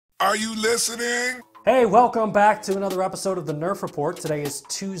Are you listening? Hey, welcome back to another episode of the Nerf Report. Today is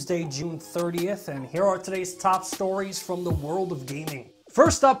Tuesday, June 30th, and here are today's top stories from the world of gaming.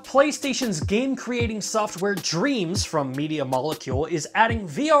 First up, PlayStation's game-creating software Dreams from Media Molecule is adding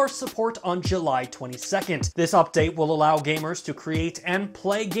VR support on July 22nd. This update will allow gamers to create and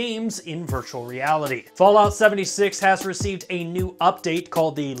play games in virtual reality. Fallout 76 has received a new update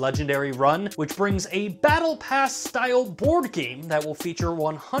called the Legendary Run, which brings a Battle Pass-style board game that will feature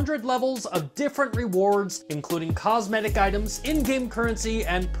 100 levels of different rewards, including cosmetic items, in-game currency,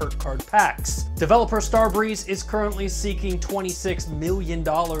 and perk card packs. Developer Starbreeze is currently seeking $26 million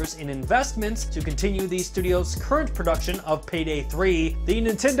in investments to continue the studio's current production of PayDay 3. The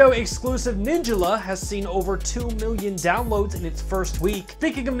Nintendo exclusive Ninjala has seen over 2 million downloads in its first week.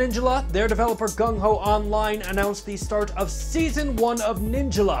 Speaking of Ninjala, their developer Gung Ho Online announced the start of Season 1 of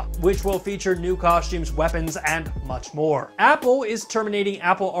Ninjala, which will feature new costumes, weapons, and much more. Apple is terminating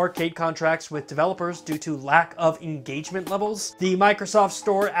Apple Arcade contracts with developers due to lack of engagement levels. The Microsoft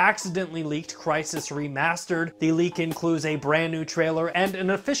Store accidentally leaked Crysis Remastered. The leak includes a brand new trailer and an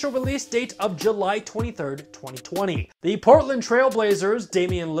official release date of July 23rd, 2020. The Portland Trailblazers'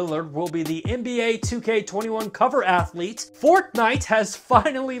 Damian Lillard will be the NBA 2K21 cover athlete. Fortnite has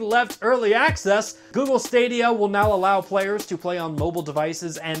finally left early access. Google Stadia will now allow players to play on mobile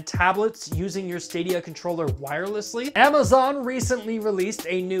devices and tablets using your Stadia controller wirelessly. Amazon recently released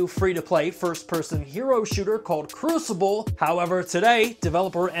a new free-to-play first-person hero shooter called Crucible. However, today,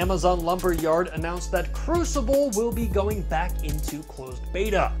 developer Amazon Lumberyard announced that Crucible will be going back into closed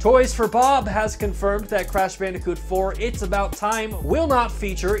beta. Toys for Bob has confirmed that Crash Bandicoot 4 It's About Time will not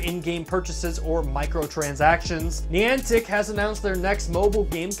feature in-game purchases or microtransactions. Niantic has announced their next mobile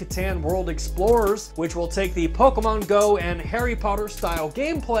game, Catan World Explorers, which will take the Pokemon Go and Harry Potter style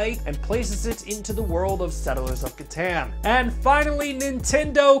gameplay and places it into the world of Settlers of Catan. And finally,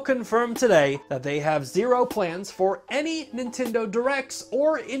 Nintendo confirmed today that they have zero plans for any Nintendo Directs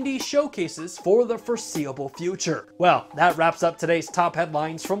or indie showcases for the foreseeable future. Well, that wraps up today's top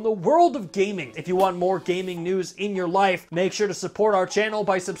headlines from the world of gaming. If you want more gaming news in your life, make sure to support our channel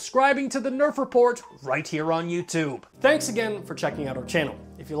by subscribing to the Nerf Report right here on YouTube. Thanks again for checking out our channel.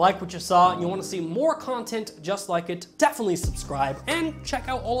 If you like what you saw and you want to see more content just like it, definitely subscribe and check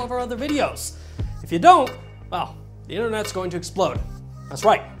out all of our other videos. If you don't, well, the internet's going to explode. That's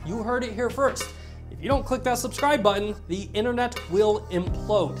right, you heard it here first. If you don't click that subscribe button, the internet will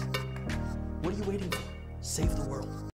implode. What are you waiting for? Save the world.